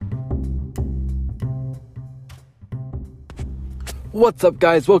What's up,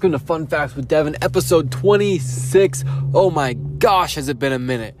 guys? Welcome to Fun Facts with Devin, episode 26. Oh my gosh, has it been a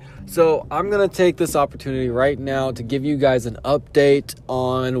minute. So I'm going to take this opportunity right now to give you guys an update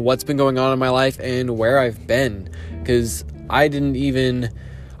on what's been going on in my life and where I've been. Because I'll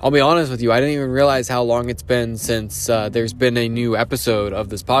be honest with you, I didn't even realize how long it's been since there's been a new episode of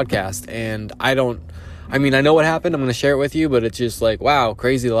this podcast. And I know what happened. I'm going to share it with you, but it's just like, wow,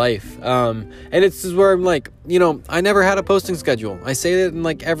 crazy life. And it's just where I'm like, I never had a posting schedule. I say that in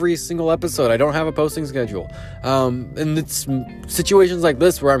like every single episode. I don't have a posting schedule. And it's situations like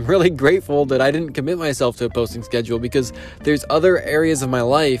this where I'm really grateful that I didn't commit myself to a posting schedule, because there's other areas of my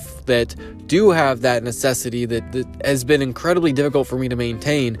life that do have that necessity that has been incredibly difficult for me to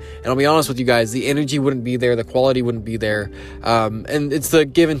maintain. And I'll be honest with you guys, the energy wouldn't be there, the quality wouldn't be there. And it's the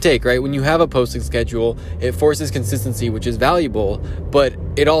give and take, right? When you have a posting schedule, it forces consistency, which is valuable, but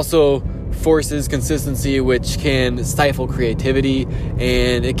it also forces consistency, which can stifle creativity,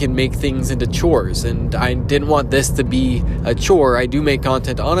 and it can make things into chores. And I didn't want this to be a chore. I do make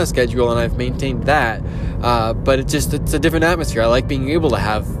content on a schedule, and I've maintained that, but it's a different atmosphere. I like being able to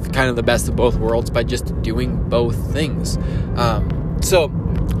have kind of the best of both worlds by just doing both things. So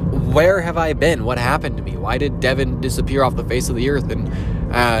where have I been? What happened to me? Why did Devin disappear off the face of the earth and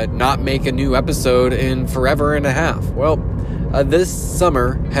not make a new episode in forever and a half? Well, this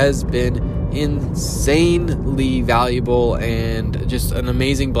summer has been insanely valuable and just an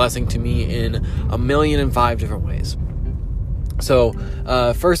amazing blessing to me in 1,005 different ways. So,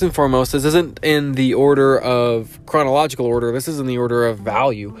 first and foremost, this isn't in the order of chronological order. This is in the order of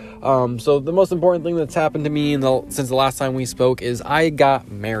value. So the most important thing that's happened to me since the last time we spoke is I got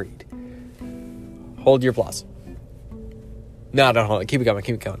married. Hold your applause. No, don't hold it. Keep it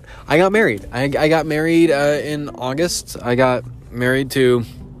going. I got married. I got married in August. I got married to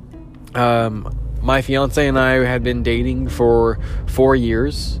my fiance, and I had been dating for 4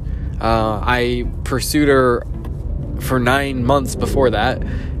 years. I pursued her for 9 months before that,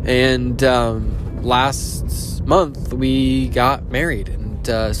 and last month we got married.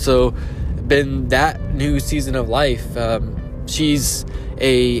 And so been that new season of life. She's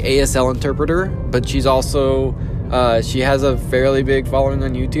a ASL interpreter, but she's also she has a fairly big following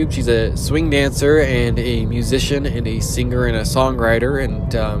on YouTube. She's a swing dancer and a musician and a singer and a songwriter,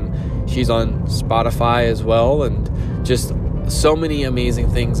 and she's on Spotify as well, and just so many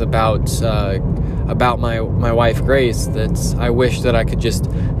amazing things about my wife Grace that I wish that I could just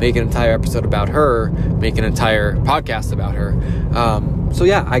make an entire episode about her, make an entire podcast about her. So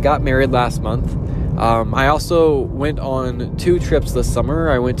yeah, I got married last month. I also went on 2 trips this summer.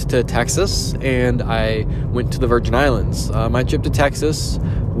 I went to Texas and I went to the Virgin Islands. My trip to Texas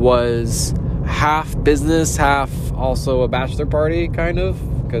was half business, half also a bachelor party, kind of,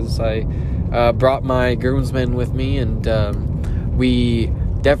 because I brought my groomsmen with me, and we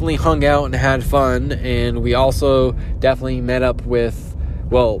definitely hung out and had fun. And we also definitely met up with,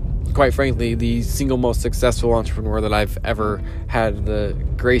 well, quite frankly, the single most successful entrepreneur that I've ever had the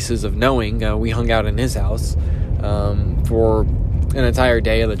graces of knowing. We hung out in his house for an entire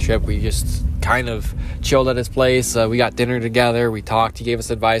day of the trip. We just kind of chilled at his place. We got dinner together. We talked. He gave us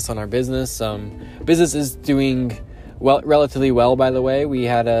advice on our business. Business is doing relatively well, by the way. We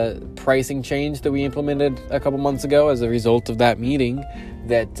had a pricing change that we implemented a couple months ago as a result of that meeting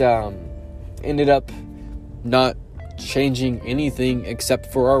that ended up not changing anything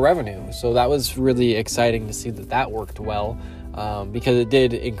except for our revenue. So that was really exciting to see that worked well, because it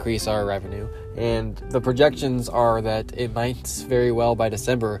did increase our revenue, and the projections are that it might very well by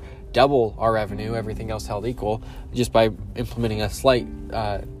December double our revenue, everything else held equal, just by implementing a slight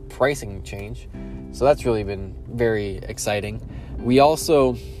pricing change. So that's really been very exciting. I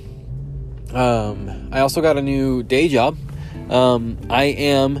also got a new day job.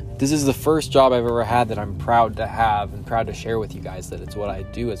 This is the first job I've ever had that I'm proud to have and proud to share with you guys, that it's what I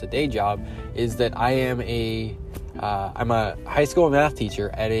do as a day job, is that I am I'm a high school math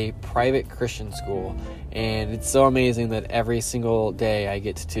teacher at a private Christian school. And it's so amazing that every single day I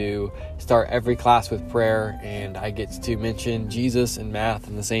get to start every class with prayer, and I get to mention Jesus and math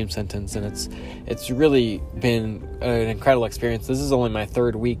in the same sentence. And it's really been an incredible experience. This is only my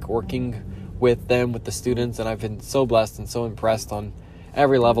 3rd week working with them, with the students, and I've been so blessed and so impressed on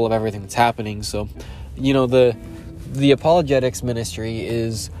every level of everything that's happening. So, the apologetics ministry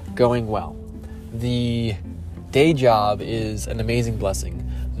is going well. The day job is an amazing blessing.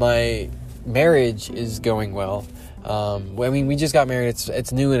 My marriage is going well. We just got married.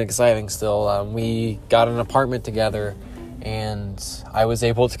 It's new and exciting still. We got an apartment together, and I was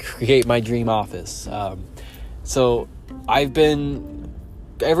able to create my dream office. So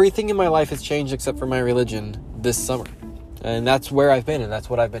everything in my life has changed except for my religion this summer. And that's where I've been, and that's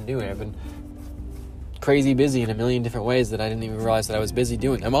what I've been doing. I've been crazy busy in a million different ways that I didn't even realize that I was busy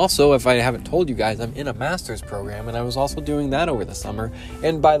doing. I'm also, if I haven't told you guys, I'm in a master's program, and I was also doing that over the summer.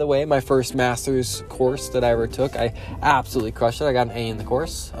 And by the way, my first master's course that I ever took, I absolutely crushed it. I got an A in the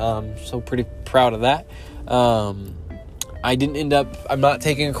course, so pretty proud of that. I'm not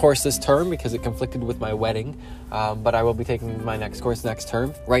taking a course this term because it conflicted with my wedding, but I will be taking my next course next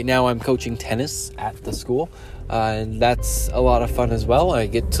term. Right now I'm coaching tennis at the school, and that's a lot of fun as well. I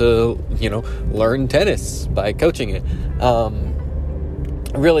get to, learn tennis by coaching it.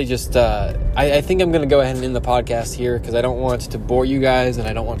 Really just, I think I'm going to go ahead and end the podcast here because I don't want to bore you guys and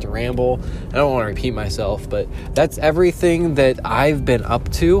I don't want to ramble. I don't want to repeat myself, but that's everything that I've been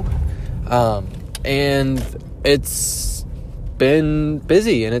up to. And it's been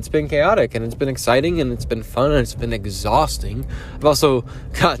busy and it's been chaotic and it's been exciting and it's been fun and it's been exhausting. I've also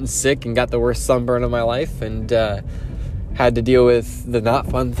gotten sick and got the worst sunburn of my life and had to deal with the not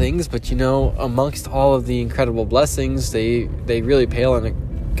fun things, but amongst all of the incredible blessings, they really pale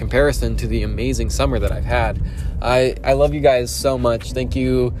in comparison to the amazing summer that I've had. I love you guys so much. Thank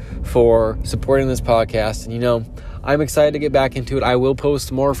you for supporting this podcast, and I'm excited to get back into it. I will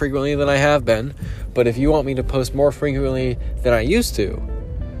post more frequently than I have been, but if you want me to post more frequently than I used to,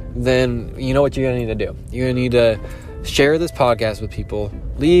 then you know what you're going to need to do. You're going to need to share this podcast with people,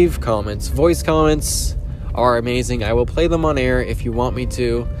 leave comments. Voice comments are amazing. I will play them on air if you want me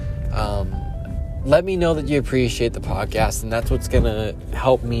to. Let me know that you appreciate the podcast, and that's what's going to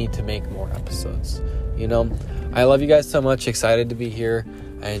help me to make more episodes. I love you guys so much. Excited to be here,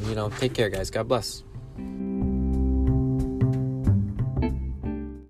 and take care, guys. God bless.